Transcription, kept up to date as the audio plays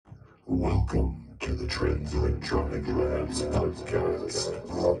Welcome to the Trends Electronic Labs podcast,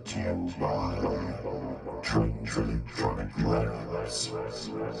 brought to you by Trends Electronic Labs.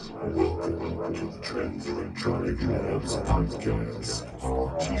 Welcome to the Trends Electronic Labs podcast,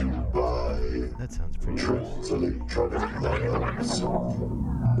 brought to you by That sounds pretty Trends Electronic Labs.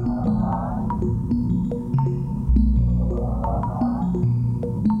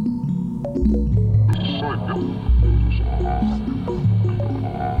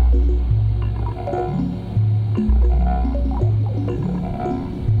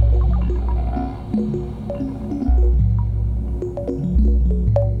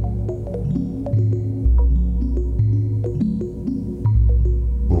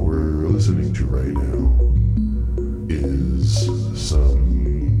 What we're listening to right now is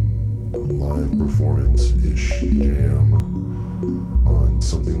some live performance-ish jam on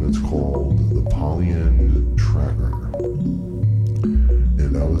something that's called the Polyend Tracker.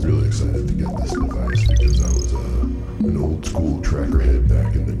 And I was really excited to get this device because I was an old school tracker head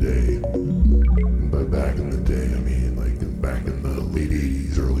back in the day. And by back in the day, I mean like back in the late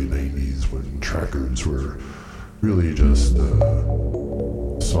 80s, early 90s when trackers were really just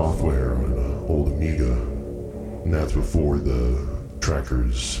software on an old Amiga. And that's before the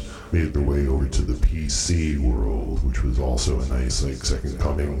trackers made their way over to the PC world, which was also a nice like second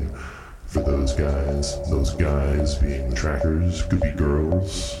coming for those guys. Those guys being the trackers, could be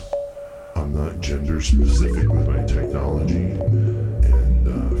girls. I'm not gender specific with my technology, and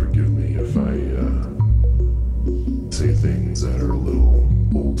forgive me if I say things that are a little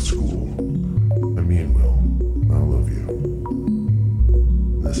old school. I mean, well, I love you.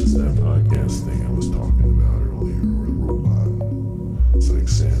 This is that podcast thing I was talking about earlier with Robot. It's like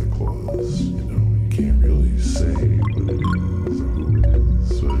Santa Claus, you know, you can't really say what it is or who it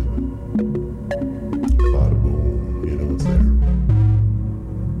is, but bada boom, you know it's there.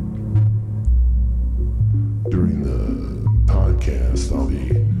 During the podcast, I'll be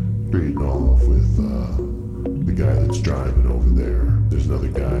trading off with the guy that's driving over there. There's another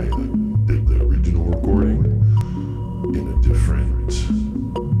guy that did the original recording in a different,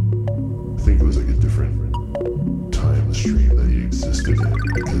 I think it was like a different time stream that he existed in,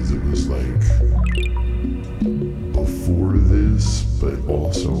 because it was like before this, but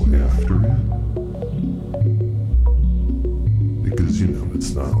also after it. Because, you know,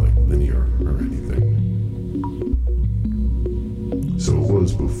 it's not like linear or anything. So it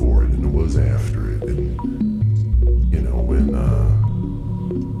was before it and it was after it. And, you know, when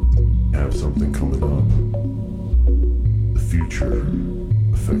you have something coming up, the future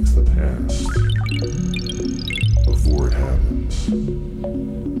affects the past before it happens.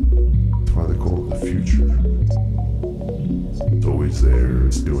 That's why they call it the future. It's always there,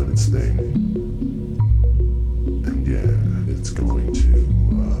 it's doing its thing. And yeah, it's going to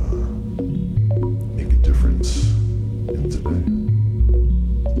make a difference in today.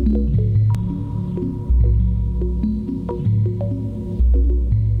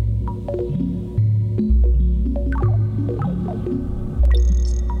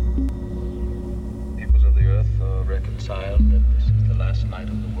 Peoples of the earth are reconciled that this is the last night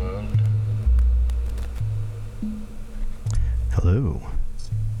of the world. Hello.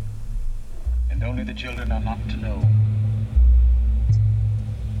 And only the children are not to know.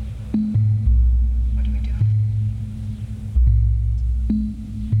 What do we do?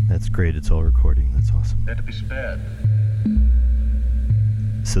 That's great. It's all recording. That's awesome. They're to be spared.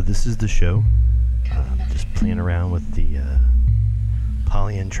 So this is the show. Just playing around with the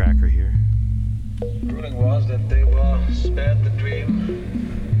Polyend Tracker here. The ruling was that they were spared the dream,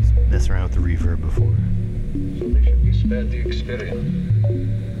 Just messing around with the reverb before. so they should be spared the experience.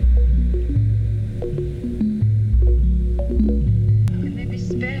 How can they be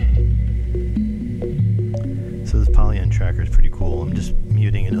spared? So this Polyend Tracker is pretty cool. I'm just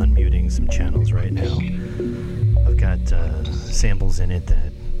muting and unmuting some channels right now. I've got samples in it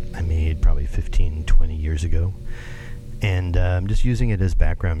that I made probably 15, 20 years ago. And I'm just using it as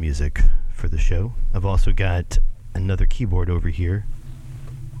background music for the show. I've also got another keyboard over here.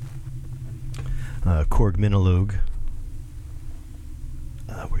 Korg Minilogue.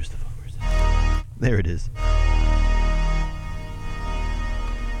 Where's the phone? Where's that? There it is.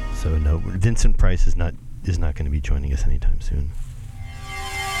 So no, Vincent Price is not going to be joining us anytime soon.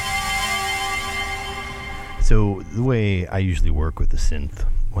 So the way I usually work with the synth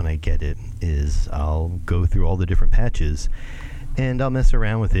when I get it is I'll go through all the different patches and I'll mess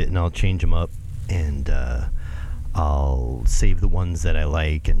around with it and I'll change them up and I'll save the ones that I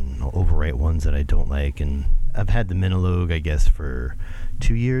like and I'll overwrite ones that I don't like. And I've had the Minilogue, I guess, for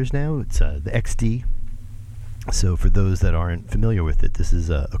 2 years now. It's the XD. So for those that aren't familiar with it, this is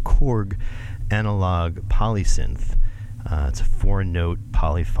a Korg analog polysynth. It's a 4-note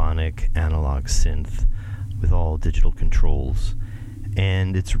polyphonic analog synth with all digital controls,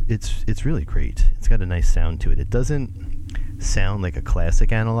 and it's really great. It's got a nice sound to it. It doesn't sound like a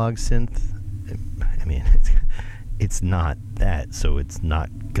classic analog synth. I mean, it's not that, so it's not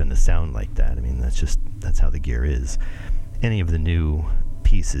gonna sound like that. I mean, that's how the gear is. Any of the new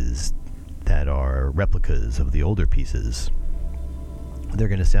pieces that are replicas of the older pieces, they're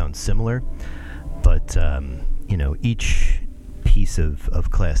gonna sound similar, but each piece of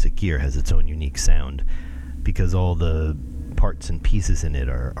classic gear has its own unique sound because all the parts and pieces in it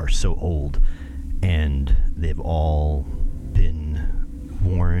are so old, and they've all been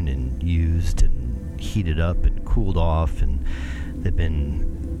worn and used and heated up and cooled off, and they've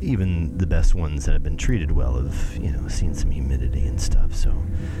been, even the best ones that have been treated well have seen some humidity and stuff. So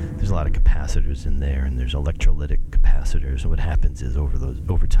there's a lot of capacitors in there, and there's electrolytic capacitors, and what happens is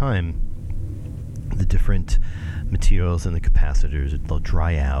over time the different materials in the capacitors, they'll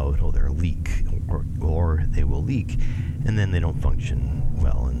dry out, or they'll leak, or they will leak, and then they don't function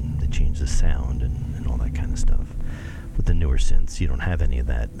well, and they change the sound and all that kind of stuff. With the newer synths, you don't have any of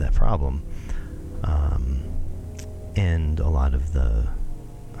that problem, and a lot of the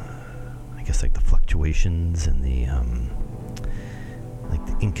I guess like the fluctuations and the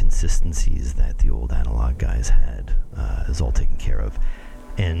inconsistencies that the old analog guys had is all taken care of.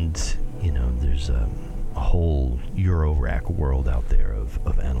 And there's a whole Eurorack world out there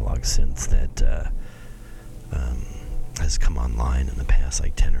of analog synths that has come online in the past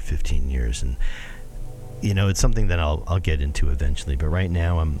 10 or 15 years, and it's something that I'll get into eventually. But right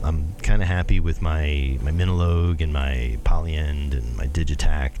now I'm kind of happy with my Minilogue and my Polyend and my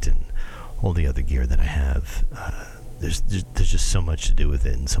Digitact and all the other gear that I have. There's just so much to do with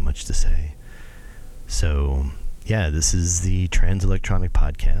it and so much to say. So yeah, this is the Trans Electronic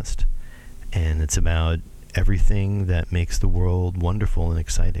Podcast, and it's about everything that makes the world wonderful and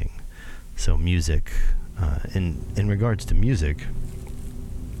exciting. So music, in regards to music,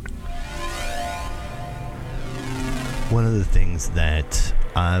 one of the things that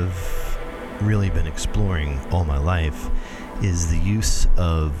I've really been exploring all my life is the use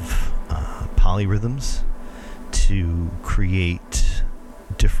of polyrhythms to create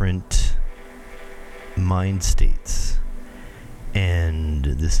different mind states. And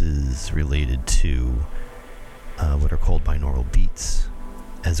this is related to what are called binaural beats,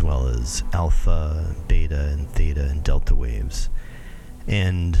 as well as alpha, beta, and theta, and delta waves.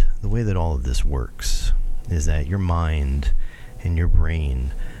 And the way that all of this works is that your mind and your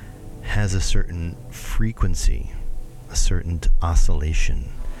brain has a certain frequency, a certain oscillation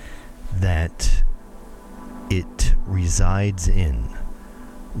that it resides in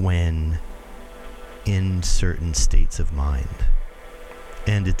when in certain states of mind.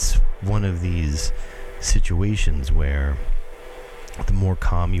 And it's one of these situations where the more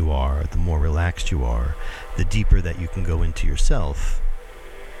calm you are, the more relaxed you are, the deeper that you can go into yourself,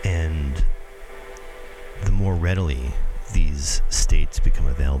 and the more readily these states become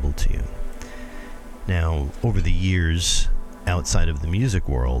available to you. Now, over the years, outside of the music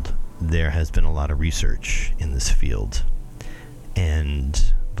world, there has been a lot of research in this field.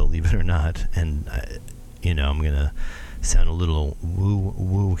 And believe it or not, and I'm going to sound a little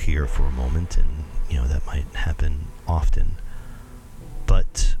woo here for a moment, and that might happen often.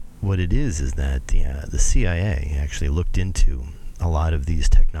 But what it is that the CIA actually looked into a lot of these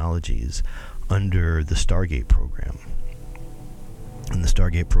technologies under the Stargate program. And the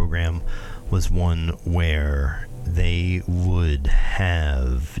Stargate program was one where they would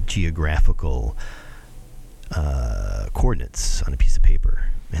have geographical coordinates on a piece of paper,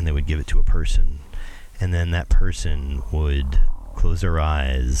 and they would give it to a person, and then that person would close their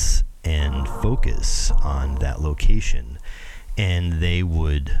eyes and focus on that location, and they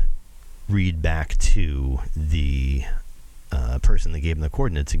would read back to the person that gave them the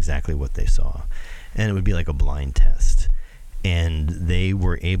coordinates exactly what they saw. And it would be like a blind test. And they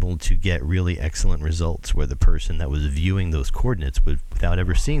were able to get really excellent results where the person that was viewing those coordinates without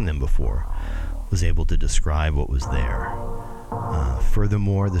ever seeing them before was able to describe what was there.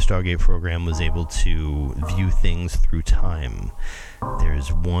 Furthermore, the Stargate program was able to view things through time.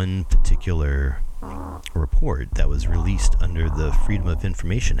 There's one particular report that was released under the Freedom of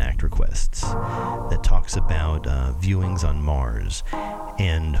Information Act requests that talks about viewings on Mars.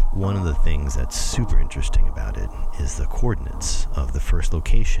 And one of the things that's super interesting about it is the coordinates of the first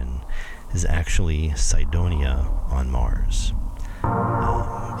location is actually Cydonia on Mars.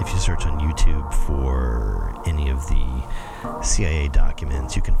 if you search on YouTube for any of the CIA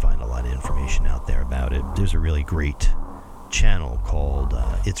documents, you can find a lot of information out there about it. There's a really great channel called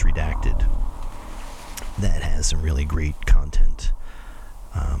It's Redacted that has some really great content.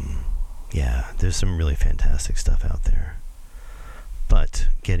 Yeah, there's some really fantastic stuff out there. But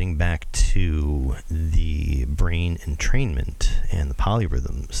getting back to the brain entrainment and the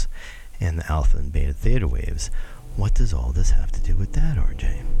polyrhythms and the alpha and beta theta waves, what does all this have to do with that,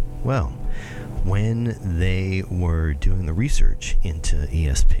 RJ? Well, when they were doing the research into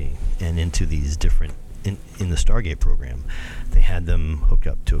ESP and into these different, in the Stargate program, they had them hooked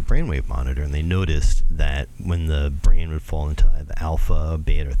up to a brainwave monitor, and they noticed that when the brain would fall into either alpha,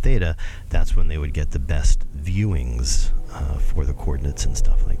 beta, or theta, that's when they would get the best viewings for the coordinates and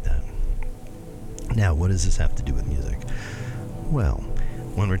stuff like that. Now, what does this have to do with music? Well,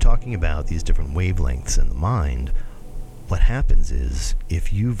 when we're talking about these different wavelengths in the mind, what happens is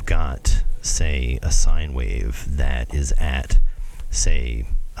if you've got, say, a sine wave that is at, say,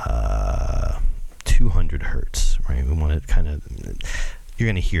 200 hertz, right? We want to kind of, you're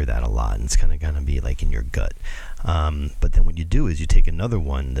going to hear that a lot, and it's kind of going to be like in your gut. But then what you do is you take another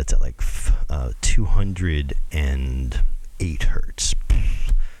one that's at like 208 hertz,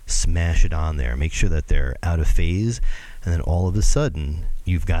 smash it on there, make sure that they're out of phase, and then all of a sudden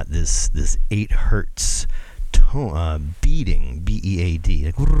you've got this 8 hertz tone, beating, B-E-A-D,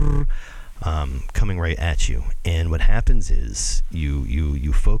 like, coming right at you. And what happens is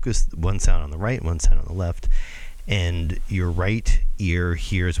you focus one sound on the right, one sound on the left, and your right ear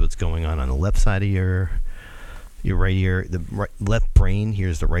hears what's going on the left side of your right ear. The left brain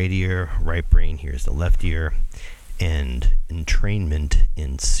hears the right ear, right brain hears the left ear, and entrainment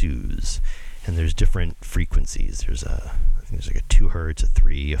ensues. And there's different frequencies. There's I think there's like a 2 hertz, a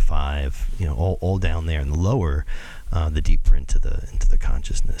 3, a 5, all down there. And the lower, the deeper into the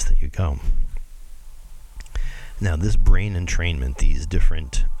consciousness that you go. Now, this brain entrainment, these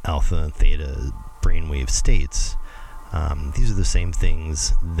different alpha and theta brainwave states, these are the same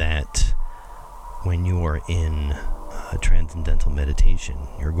things that when you are in transcendental meditation,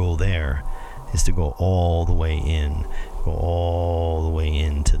 your goal there is to go all the way in, go all the way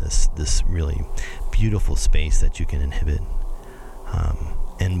into this really beautiful space that you can inhibit.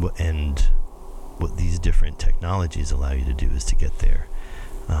 And what these different technologies allow you to do is to get there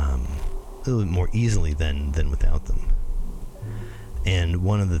a little bit more easily than without them. And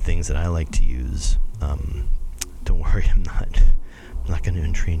one of the things that I like to use, don't worry, I'm not going to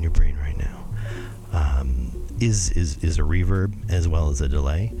entrain your brain right now, is a reverb as well as a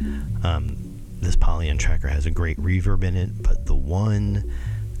delay. This Polyan tracker has a great reverb in it, but the one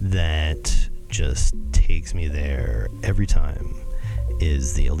that just takes me there every time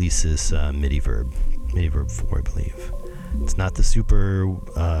is the Alesis MIDI-Verb 4, I believe. It's not the super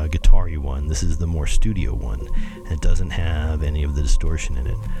guitar-y one. This is the more studio one. And it doesn't have any of the distortion in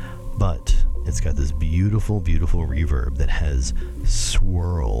it. But it's got this beautiful, beautiful reverb that has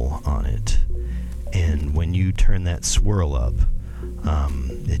swirl on it. And when you turn that swirl up,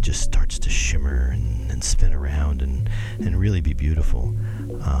 it just starts to shimmer and spin around and really be beautiful.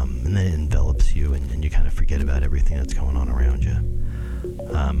 And then it envelops you, and you kind of forget about everything that's going on around you.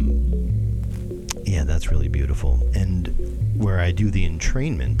 Yeah, that's really beautiful. And where I do the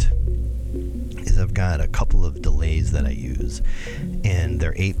entrainment is I've got a couple of delays that I use, and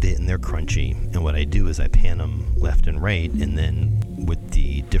they're 8-bit and they're crunchy. And what I do is I pan them left and right, and then with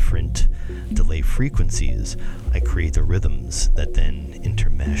the different delay frequencies, I create the rhythms that then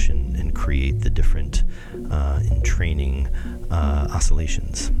intermesh and create the different entraining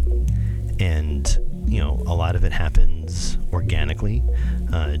oscillations. And a lot of it happens organically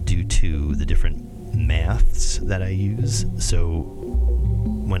due to the different maths that I use. So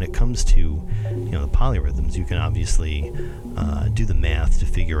when it comes to the polyrhythms, you can obviously do the math to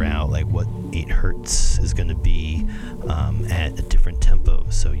figure out like what 8 hertz is going to be at a different tempo.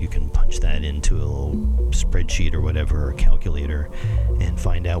 So you can punch that into a little spreadsheet or whatever, or calculator, and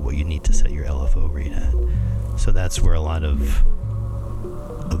find out what you need to set your LFO rate at. So that's where a lot of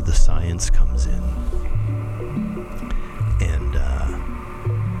the science comes in. And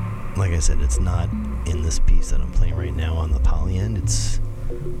like I said, it's not in this piece that I'm playing right now on the poly end. It's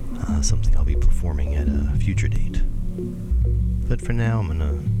something I'll be performing at a future date. But for now, I'm going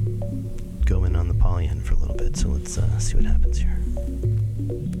to go in on the poly end for a little bit. So let's see what happens here.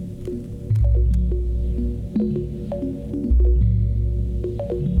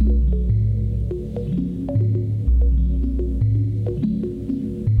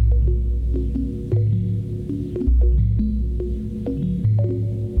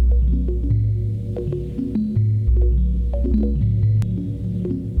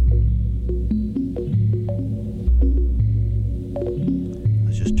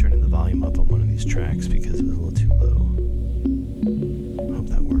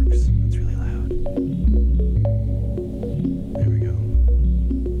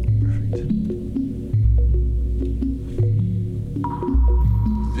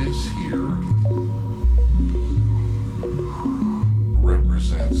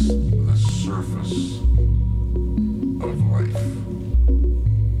 is the surface of life.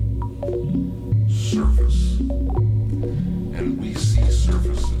 Surface. And we see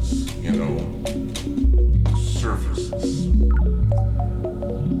surfaces, surfaces.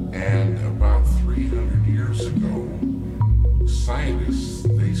 And about 300 years ago, scientists,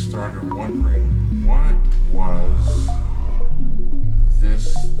 they started wondering what was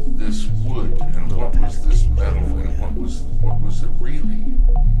this wood and what was this metal and what was it really?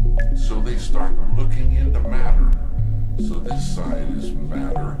 So they start looking into matter. So this side is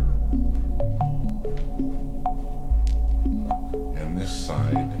matter, and this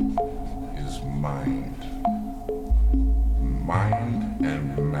side is mind. Mind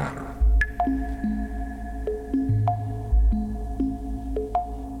and matter.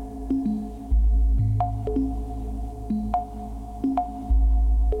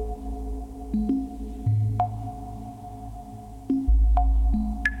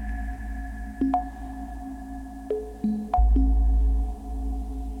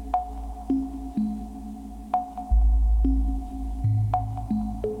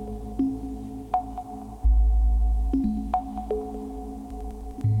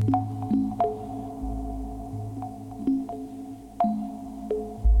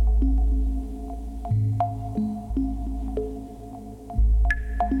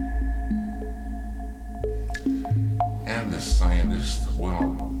 And the scientists,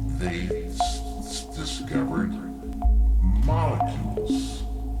 well, they discovered molecules.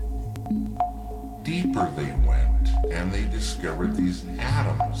 Deeper they went, and they discovered these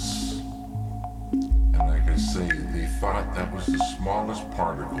atoms. And like I say, they thought that was the smallest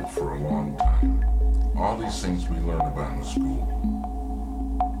particle for a long time. All these things we learn about in school.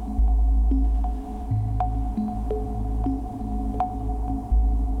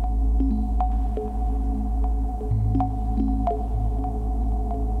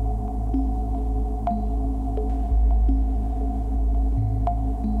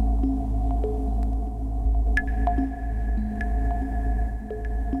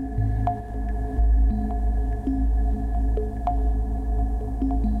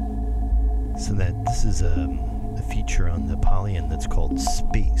 So that this is a feature on the Apollyon that's called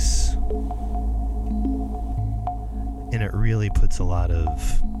space. And it really puts a lot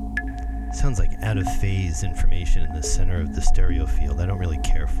of, sounds like out of phase information in the center of the stereo field. I don't really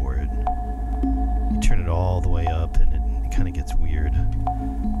care for it. You turn it all the way up and it kind of gets weird.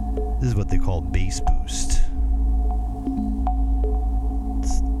 This is what they call bass boost.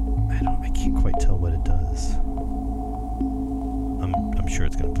 I can't quite tell what it does. I'm sure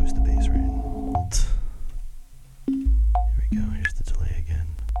it's going to boost the bass, right? Here we go. Here's the delay again.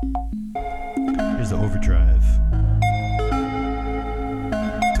 Here's the overdrive.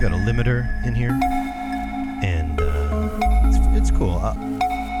 It's got a limiter in here, and it's cool.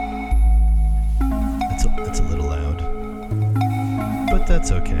 It's a little loud, but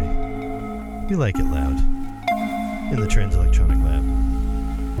that's okay. We like it loud in the Trans Electronic Lab.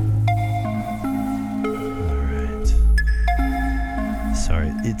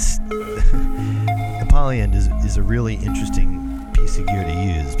 Sorry, it's Apollyon is a really interesting piece of gear to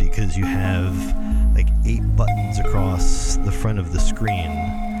use because you have like 8 buttons across the front of the screen,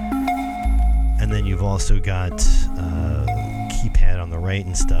 and then you've also got keypad on the right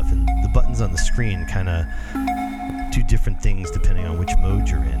and stuff, and the buttons on the screen kind of do different things depending on which mode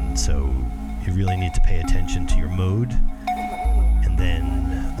you're in, so you really need to pay attention to your mode, and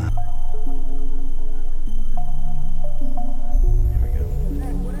then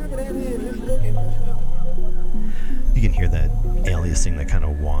you can hear that aliasing, that kind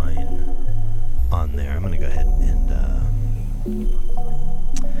of whine on there. I'm going to go ahead and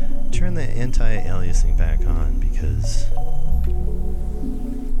turn the anti-aliasing back on because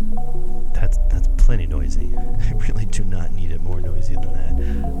that's plenty noisy. I really do not need it more noisy than that.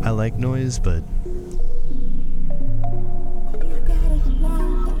 I like noise, but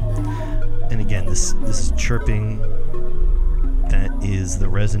and again, this is chirping. That is the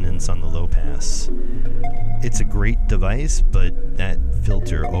resonance on the low pass. It's a great device, but that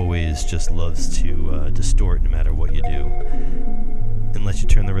filter always just loves to distort no matter what you do, unless you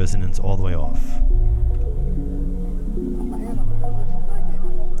turn the resonance all the way off.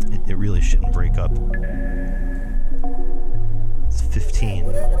 It really shouldn't break up. It's 15.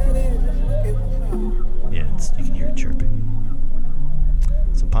 Yeah, you can hear it chirping.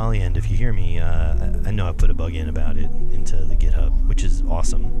 So Polyend, if you hear me, I know I put a bug in about it into the GitHub, which is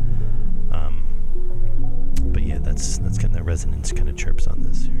awesome. But yeah, that's kind of that resonance kind of chirps on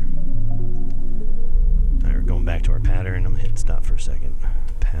this here. All right, we're going back to our pattern. I'm gonna hit stop for a second.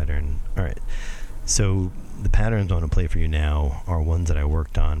 Pattern. All right. So the patterns I want to play for you now are ones that I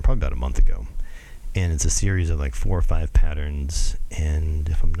worked on probably about a month ago. And it's a series of like 4 or 5 patterns. And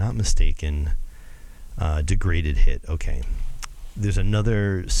if I'm not mistaken, degraded hit. Okay. There's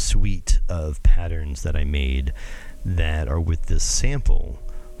another suite of patterns that I made that are with this sample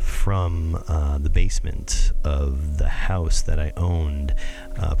from the basement of the house that I owned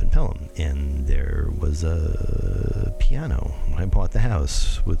up in Pelham. And there was a piano when I bought the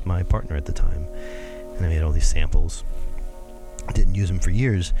house with my partner at the time. And I made all these samples. Didn't use them for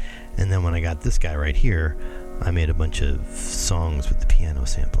years. And then when I got this guy right here, I made a bunch of songs with the piano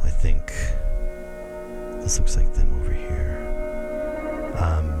sample. I think this looks like them over here.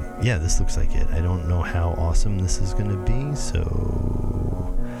 Yeah, this looks like it. I don't know how awesome this is going to be, so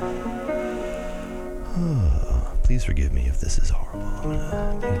please forgive me if this is horrible.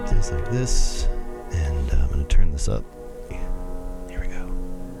 I'm going to mute this like this, and I'm going to turn this up. Here we go.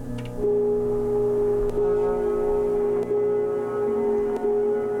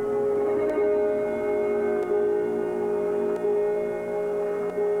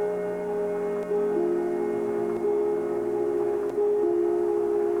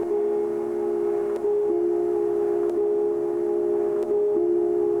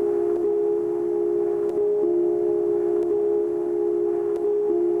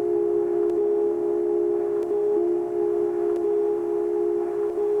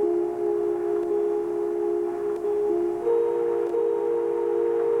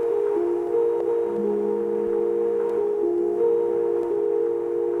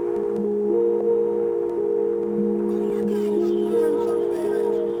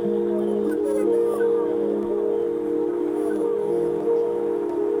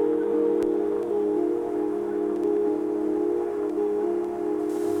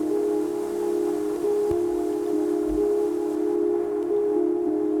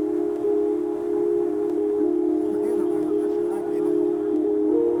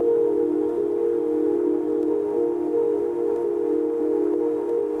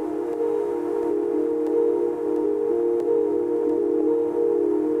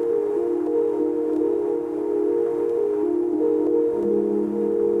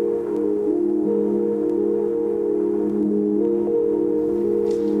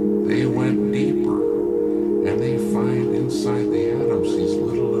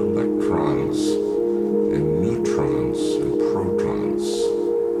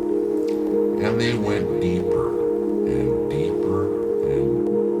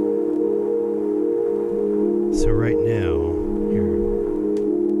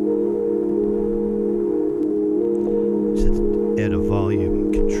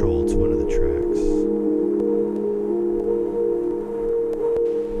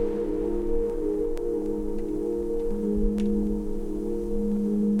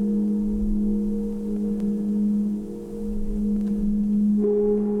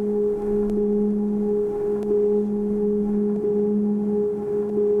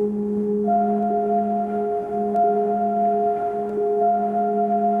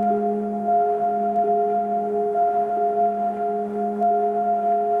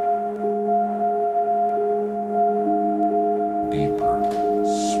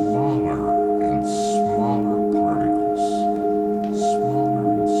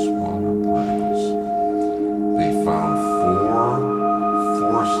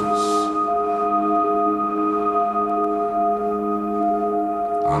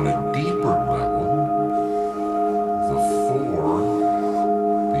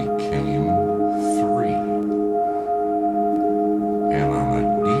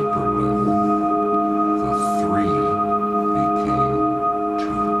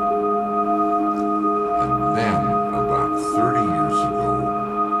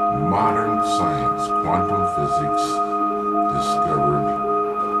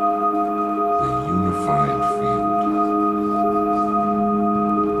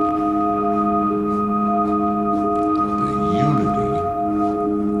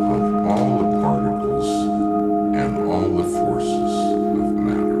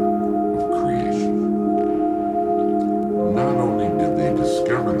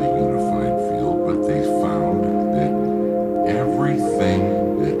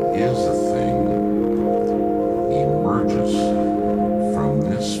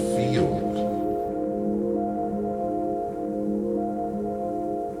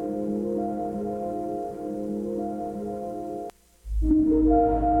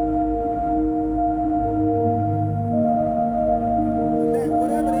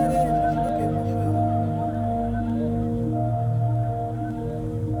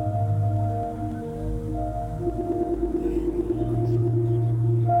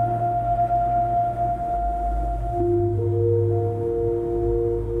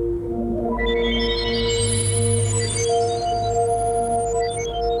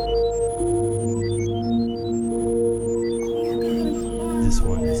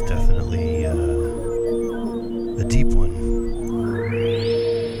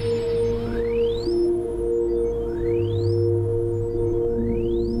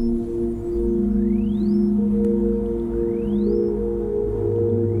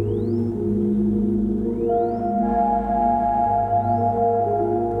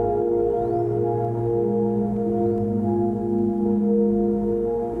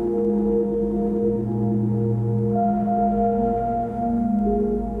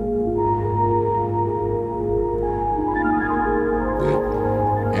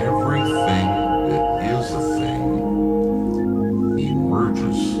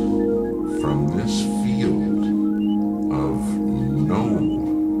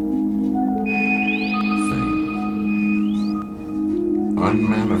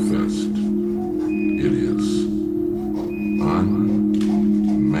 unmanifest. It is unmanifest.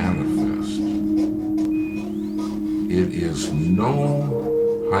 It is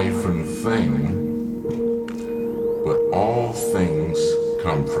no hyphen thing, but all things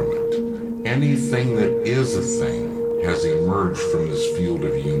come from it. Anything that is a thing has emerged from this field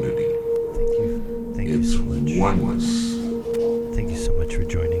of unity. Thank you so much. It's oneness. Thank you so much for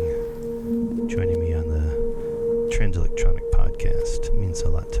joining me on the Trans-Electronic Podcast. It means a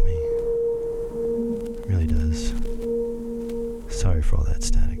lot to me. It really does. Sorry for all that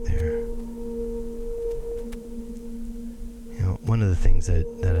static there. You know, one of the things that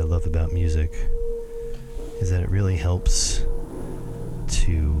I love about music is that it really helps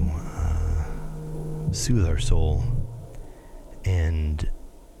to soothe our soul. And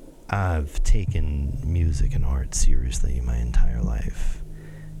I've taken music and art seriously my entire life,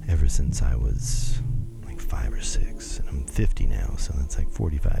 ever since I was like 5 or 6, and I'm 50 now, so that's like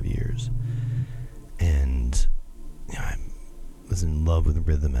 45 years. And you know, I was in love with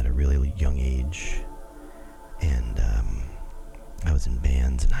rhythm at a really young age, and I was in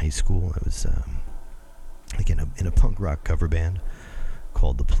bands in high school. I was like in a punk rock cover band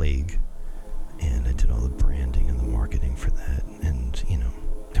called The Plague, and I did all the branding and the marketing for that. And you know,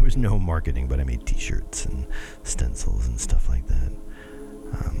 there was no marketing, but I made t-shirts and stencils and stuff like that.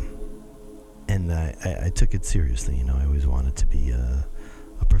 And I took it seriously. You know, I always wanted to be a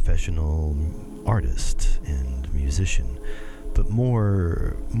professional artist and musician, but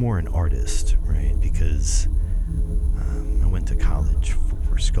more an artist, right? Because I went to college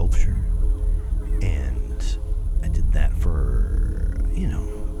for sculpture, and I did that for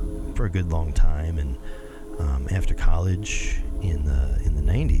a good long time. And after college in the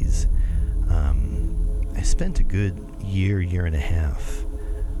 90s, I spent a good year and a half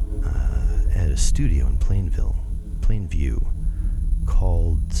at a studio in Plainview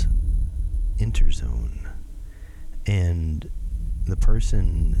called Interzone. And the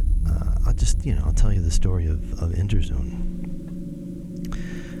person, I'll tell you the story of Interzone.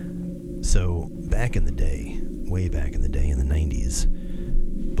 So back in the day, way back in the day in the 90s,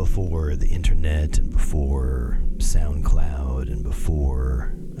 before the internet and before SoundCloud and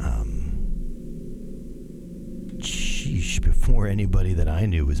before before anybody that I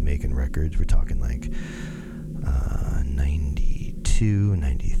knew was making records, we're talking like 92,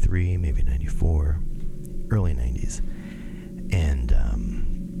 93, maybe 94, early 90s. And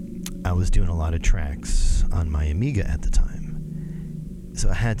I was doing a lot of tracks on my Amiga at the time. So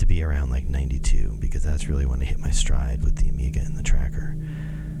I had to be around like 92, because that's really when I hit my stride with the Amiga and the tracker.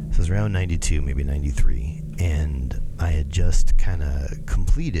 So it was around 92, maybe 93, and I had just kind of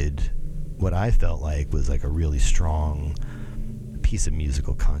completed what I felt like was like a really strong piece of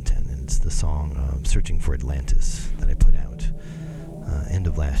musical content, and it's the song "Searching for Atlantis" that I put out end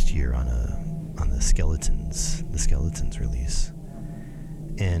of last year on the Skeletons release,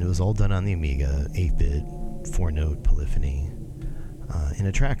 and it was all done on the Amiga, 8-bit, 4-note polyphony, in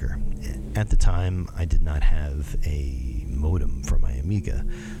a tracker. At the time, I did not have a modem for my Amiga,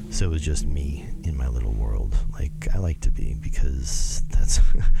 so it was just me in my little world, like I like to be, because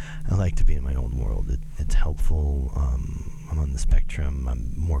I like to be in my own world. It's helpful. I'm on the spectrum.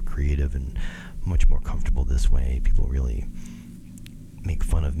 I'm more creative and much more comfortable this way. People really make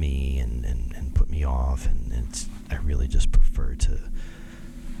fun of me and put me off, and I really just prefer to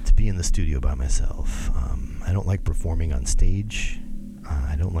be in the studio by myself. I don't like performing on stage.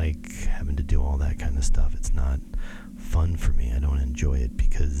 I don't like having to do all that kind of stuff. It's not fun for me. I don't enjoy it,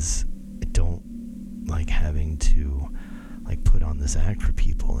 because I don't like having to like put on this act for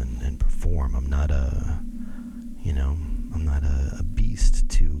people and perform. I'm not a beast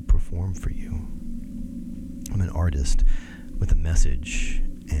to perform for you. I'm an artist with a message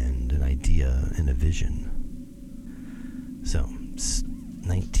and an idea and a vision. So, it's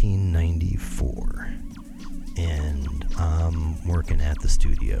 1994, and I'm working at the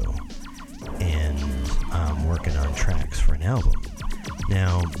studio, and I'm working on tracks for an album.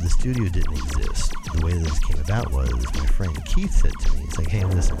 Now, the studio didn't exist. The way this came about was my friend Keith said to me, he's like, "Hey,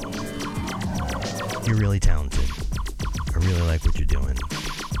 listen, you're really talented. I really like what you're doing.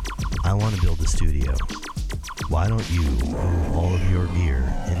 I want to build a studio. Why don't you move all of your gear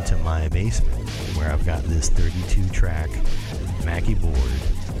into my basement, where I've got this 32-track Mackie board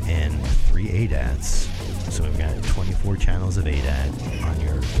and 3 ADATs. So we've got 24 channels of ADAT on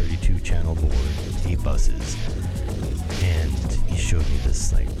your 32-channel board, 8 buses." And he showed me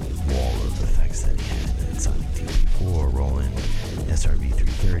this like wall of effects that he had, and Sonic TV4, Roland, SRV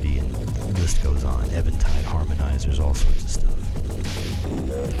 330, and the list goes on. Eventide harmonizers, all sorts of stuff.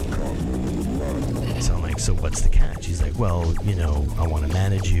 So I'm like, so what's the catch? He's like, well, I want to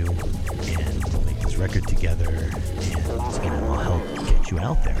manage you, and we'll make this record together, and I'll help get you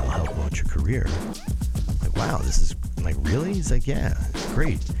out there. I'll help launch your career. I'm like, wow, this is, I'm like, really? He's like, yeah,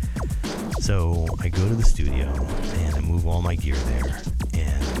 great. So I go to the studio, and I move all my gear there,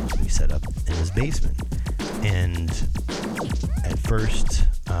 and we set up in his basement. And at first,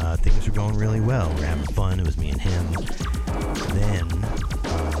 things were going really well. We're having fun. It was me and him. Then,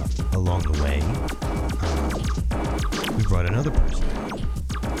 along the way, we brought another person.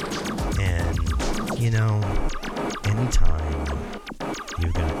 And, anytime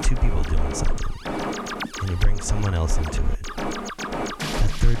you've got two people doing something, and you bring someone else into it,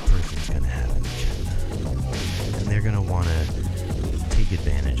 that third person's going to have an agenda. And they're going to want to take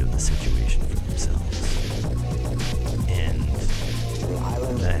advantage of the situation for themselves. And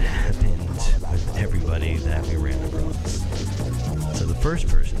that happened with everybody that we ran across. So the first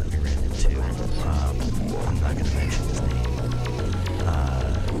person that we ran into, I'm not going to mention his name.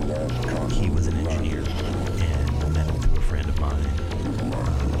 He was an engineer, and I met him through a friend of mine.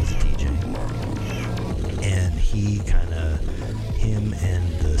 He's a DJ. And him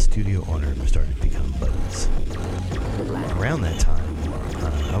and the studio owner started to become buddies. Around that time,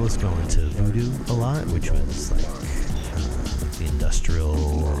 I was going to Voodoo a lot, which was like the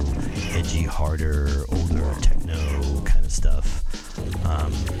industrial, edgy, harder, older techno kind of stuff.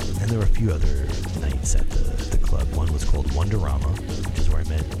 And there were a few other nights at the club. One was called Wonderama, which is where I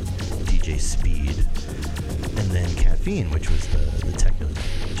met DJ Speed. And then Caffeine, which was the techno night,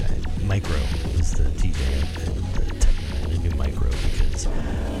 which Micro was the DJ at the techno night. I knew Micro because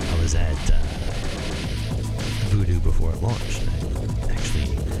I was at Voodoo before it launched. I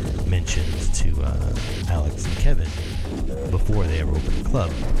actually mentioned to Alex and Kevin before they ever opened the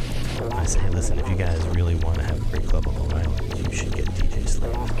club. I said, hey, listen, if you guys really want to have a great club on Long Island, you should get DJ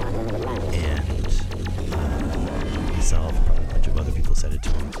Slave. And myself, probably a bunch of other people said it to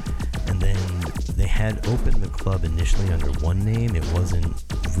him. And then they had opened the club initially under one name. It wasn't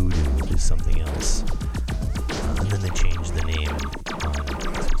Voodoo, it was something else. And then they changed the name on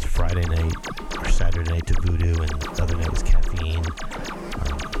Friday night or Saturday night to Voodoo, and the other night was Caffeine.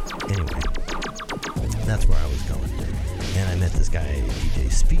 Anyway, that's where I was going. And I met this guy,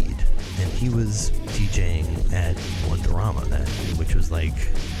 DJ Speed, and he was DJing at Wonderama, which was like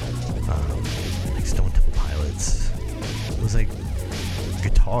Stone Temple Pilots. It was like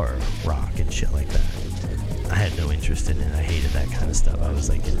guitar rock and shit like that. I had no interest in it. I hated that kind of stuff. I was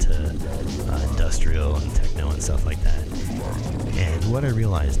like into industrial and techno and stuff like that. And what I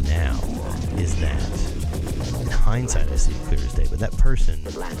realize now is that, in hindsight, I see it clear as day, but that person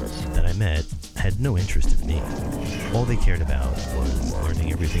that I met had no interest in me. All they cared about was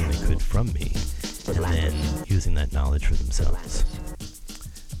learning everything they could from me and then using that knowledge for themselves.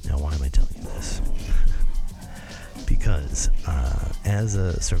 Now, why am I telling you this? Because as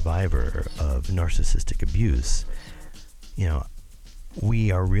a survivor of narcissistic abuse,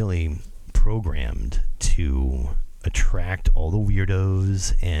 we are really programmed to attract all the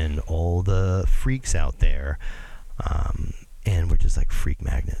weirdos and all the freaks out there, and we're just like freak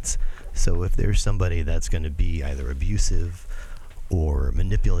magnets. So if there's somebody that's going to be either abusive or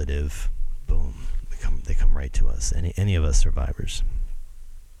manipulative, boom, they come right to us, any of us survivors.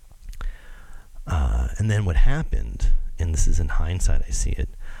 And then what happened, and this is in hindsight, I see it,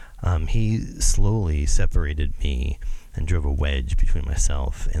 he slowly separated me and drove a wedge between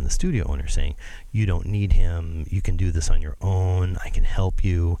myself and the studio owner, saying, you don't need him, you can do this on your own, I can help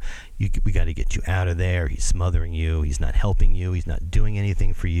you, we got to get you out of there, he's smothering you, he's not helping you, he's not doing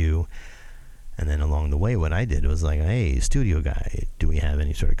anything for you. And then along the way, what I did was like, hey, studio guy, do we have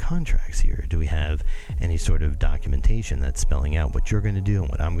any sort of contracts here? Do we have any sort of documentation that's spelling out what you're going to do and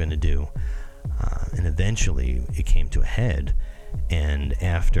what I'm going to do? And eventually it came to a head, and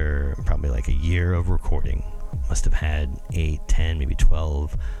after probably like a year of recording, must have had 8, 10, maybe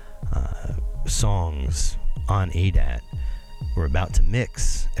 12 songs on ADAT. We're about to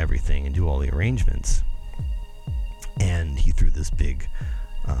mix everything and do all the arrangements, and he threw this big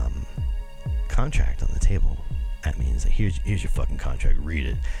contract on the table at me. He's like, here's your fucking contract, read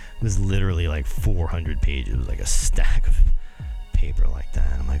it. It was literally like 400 pages. It was like a stack of paper like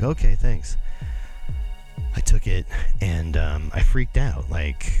that. I'm like, okay, thanks. I took it, and I freaked out.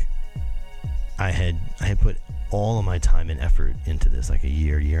 Like, I had put all of my time and effort into this, like a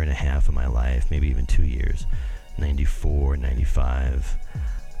year and a half of my life, maybe even 2 years, 94, 95.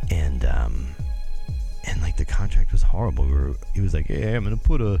 And And like the contract was horrible. He was like, "Hey, I'm gonna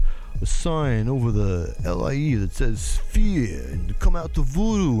put a sign over the LIE that says Sphere, and come out to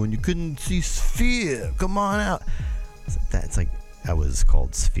Voodoo, and you couldn't see Sphere. Come on out." It's like I was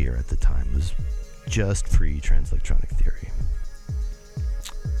called Sphere at the time. It was just pre-Trans-Electronic Theory.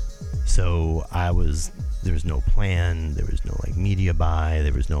 So there was no plan, there was no like media buy,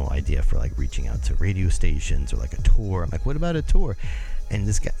 there was no idea for like reaching out to radio stations or like a tour. I'm like, what about a tour? And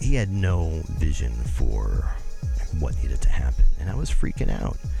this guy, he had no vision for what needed to happen, and I was freaking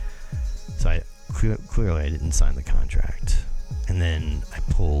out. So I clearly I didn't sign the contract. And then I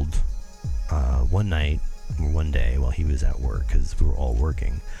pulled one day while he was at work, because we were all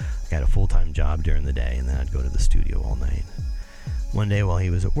working. I had a full-time job during the day, and then I'd go to the studio all night. One day while he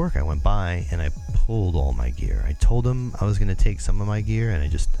was at work, I went by and I pulled all my gear. I told him I was going to take some of my gear, and I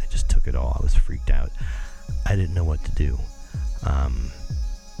just took it all. I was freaked out. I didn't know what to do.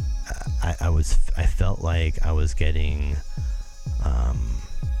 I felt like I was getting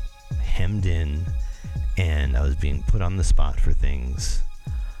hemmed in, and I was being put on the spot for things.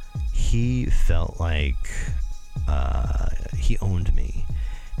 He felt like he owned me,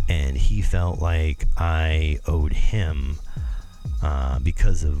 and he felt like I owed him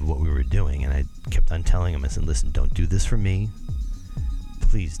because of what we were doing. And I kept on telling him, I said, listen, don't do this for me.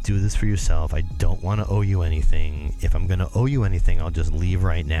 Please do this for yourself. I don't want to owe you anything. If I'm going to owe you anything, I'll just leave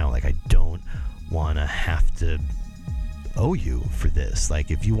right now. Like, I don't want to have to owe you for this.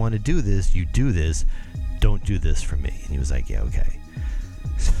 Like, if you want to do this, you do this. Don't do this for me. And he was like, yeah, okay.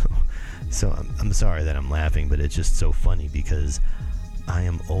 So I'm sorry that I'm laughing, but it's just so funny because I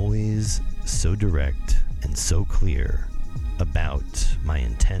am always so direct and so clear about my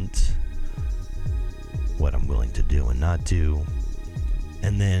intent, what I'm willing to do and not do.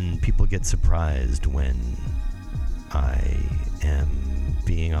 And then people get surprised when I am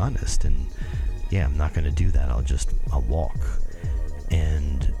being honest. And yeah, I'm not going to do that. I'll walk.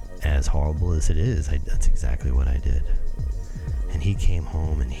 And as horrible as it is, that's exactly what I did. And he came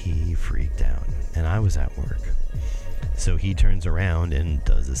home and he freaked out. And I was at work. So he turns around and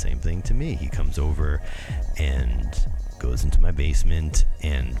does the same thing to me. He comes over and goes into my basement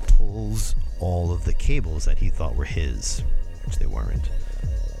and pulls all of the cables that he thought were his, which they weren't.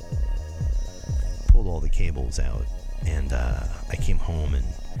 Pulled all the cables out, and I came home, and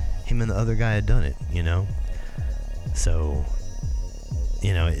him and the other guy had done it, you know? So,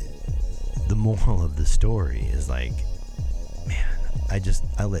 you know, the moral of the story is like, man,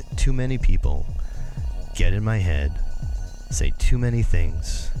 I let too many people get in my head, say too many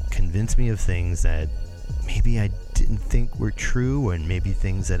things, convince me of things that maybe I didn't think were true, and maybe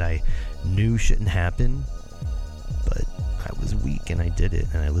things that I knew shouldn't happen, but I was weak and I did it,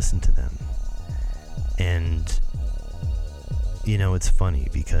 and I listened to them. And, you know, it's funny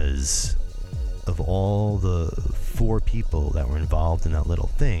because of all the 4 people that were involved in that little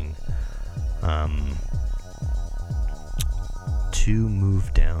thing, 2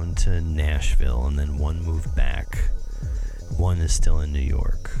 moved down to Nashville, and then 1 moved back. 1 is still in New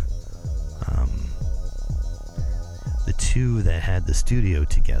York. The 2 that had the studio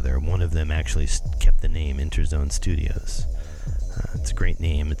together, one of them actually kept the name Interzone Studios. It's a great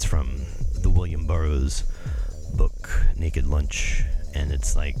name. It's from the William Burroughs book, Naked Lunch, and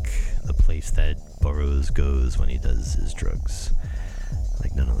it's like the place that Burroughs goes when he does his drugs.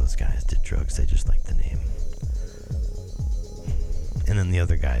 Like, none of those guys did drugs, they just liked the name. And then the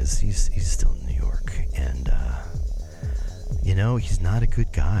other guys, he's still in New York, and you know, he's not a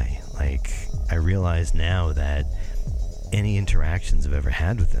good guy. Like, I realize now that any interactions I've ever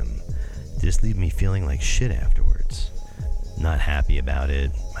had with him just leave me feeling like shit afterwards. Not happy about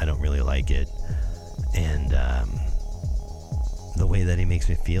it. I don't really like it. And the way that he makes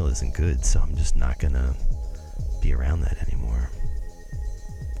me feel isn't good, so I'm just not gonna be around that anymore.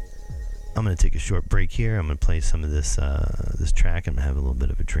 I'm gonna take a short break here. I'm gonna play some of this track. I'm gonna have a little bit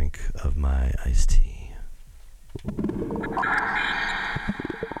of a drink of my iced tea.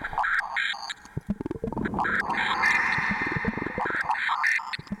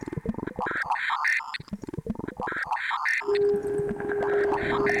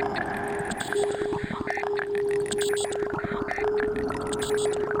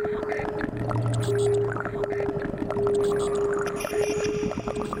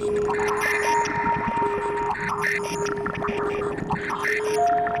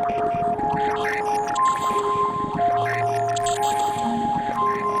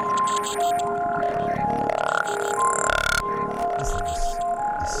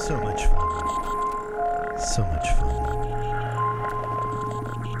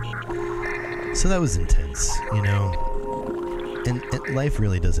 So that was intense, you know, and life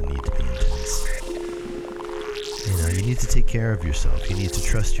really doesn't need to be intense. you need to take care of yourself. You need to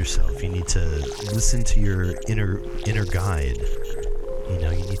trust yourself. You need to listen to your inner guide. You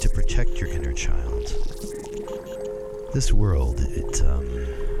know, you need to protect your inner child. This world,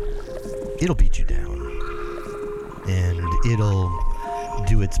 it'll beat you down. And it'll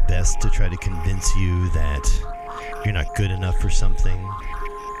do its best to try to convince you that you're not good enough for something.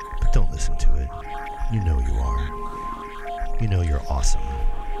 But don't listen to it. You know you are. You know you're awesome.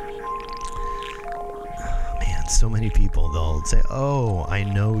 Man, so many people, they'll say, oh, I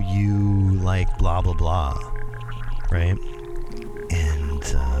know you like blah, blah, blah. Right? And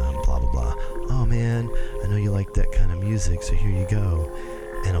blah, blah, blah. Oh, man, I know you like that kind of music, so here you go.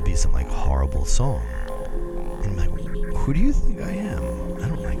 And it'll be some, like, horrible song. And I'm like, who do you think I am? I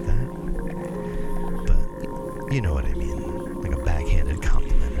don't like that. But you know what I mean. Like a backhanded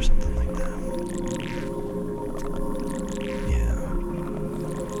compliment or something like that. Yeah.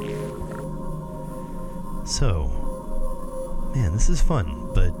 So, man, this is fun,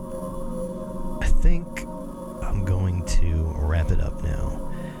 but I think I'm going to wrap it up now.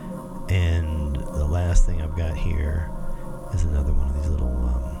 And the last thing I've got here is another one of these little,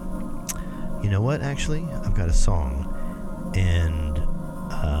 you know what, actually? I've got a song, and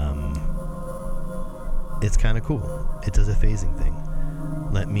it's kind of cool. It does a phasing thing.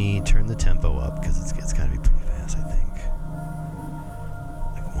 Let me turn the tempo up, because it's got to be pretty fast, I think.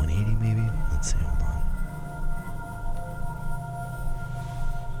 Like 180 maybe? Let's see, hold on.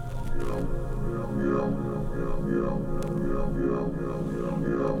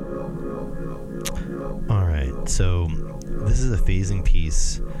 Alright, so this is a phasing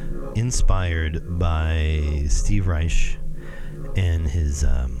piece inspired by Steve Reich and his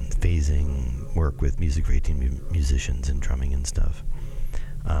phasing work with Music for 18 musicians and drumming and stuff.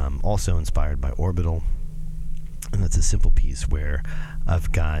 Also inspired by Orbital. And that's a simple piece where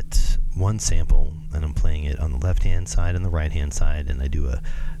I've got one sample and I'm playing it on the left-hand side and the right-hand side, and I do a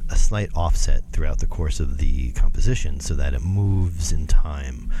slight offset throughout the course of the composition so that it moves in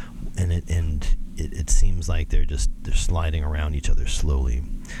time, and it seems like they're sliding around each other slowly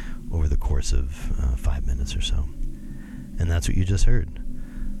over the course of 5 minutes or so. And that's what you just heard.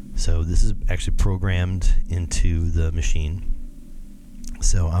 So this is actually programmed into the machine.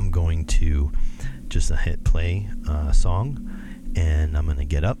 So I'm going to just hit play song, and I'm going to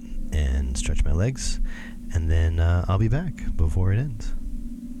get up and stretch my legs, and then I'll be back before it ends.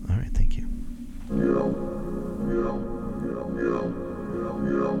 All right, thank you.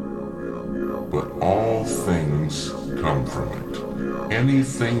 But all things come from it.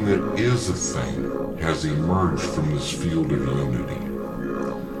 Anything that is a thing has emerged from this field of unity.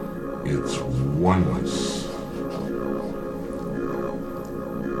 It's oneness.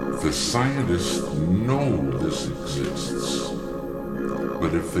 The scientists know this exists,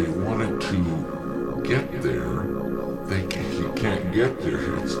 but if they wanted to get there, you can't get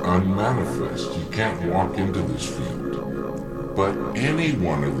there. It's unmanifest. You can't walk into this field. But any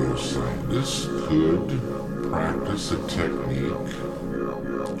one of those scientists could practice a technique,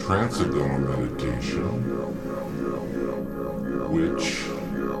 transcendental meditation, which,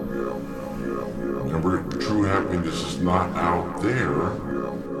 remember, true happiness is not out there.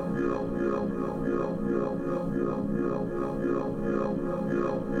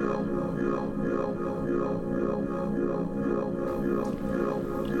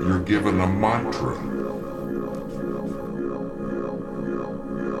 You're given a mantra.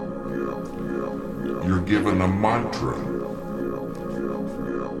 You're given a mantra.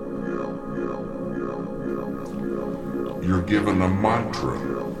 You're given a mantra.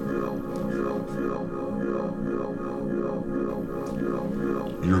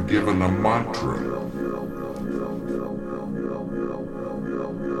 You're given a mantra.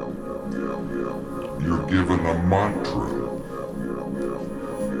 You're given a mantra.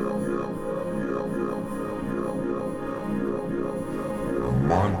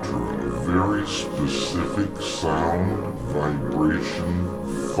 Mantra, a very specific sound, vibration,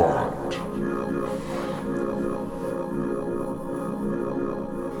 thought.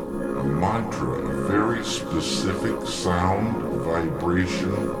 A mantra, a very specific sound,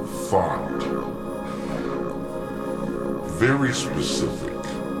 vibration, thought. Very specific.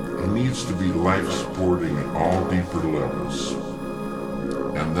 It needs to be life-supporting at all deeper levels.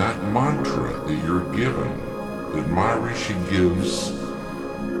 And that mantra that you're given, that Maharishi gives,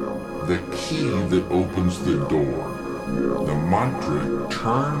 the key that opens the door. The mantra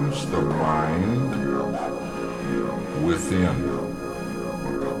turns the mind within.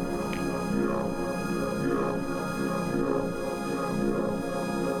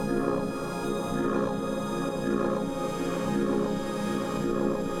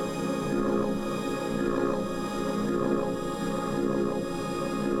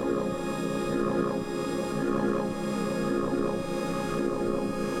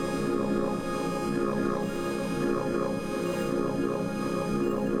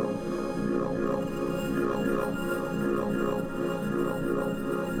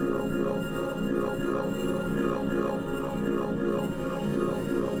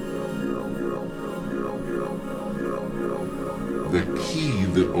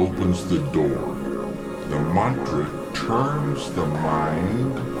 opens the door. The mantra turns the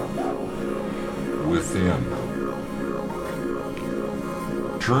mind within,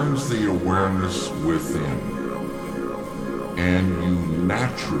 turns the awareness within, and you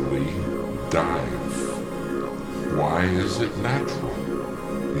naturally dive. Why is it natural?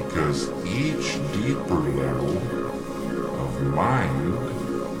 Because each deeper level of mind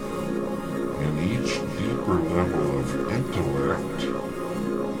and each deeper level of intellect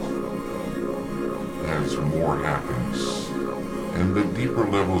has more happiness. And the deeper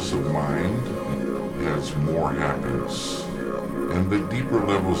levels of mind has more happiness. And the deeper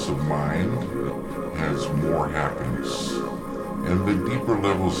levels of mind has more happiness. And the deeper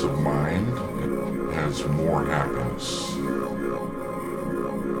levels of mind has more happiness.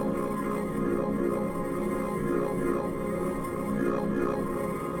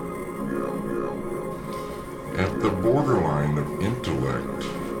 At the borderline of intellect,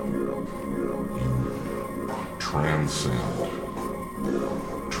 you transcend.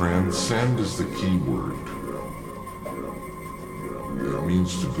 Transcend is the key word. It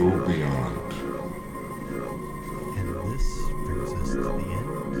means to go beyond. And this brings us to the end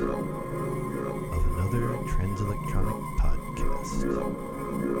of another Transelectronic podcast.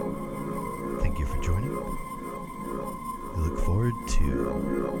 Thank you for joining. We look forward to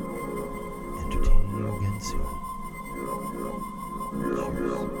entertaining you again soon. Cheers.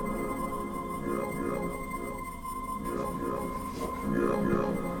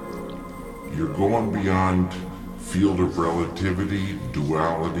 You're going beyond field of relativity,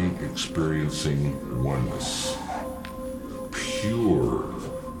 duality, experiencing oneness. Pure,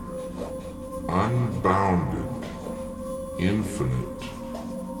 unbounded, infinite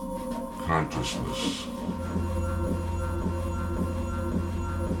consciousness.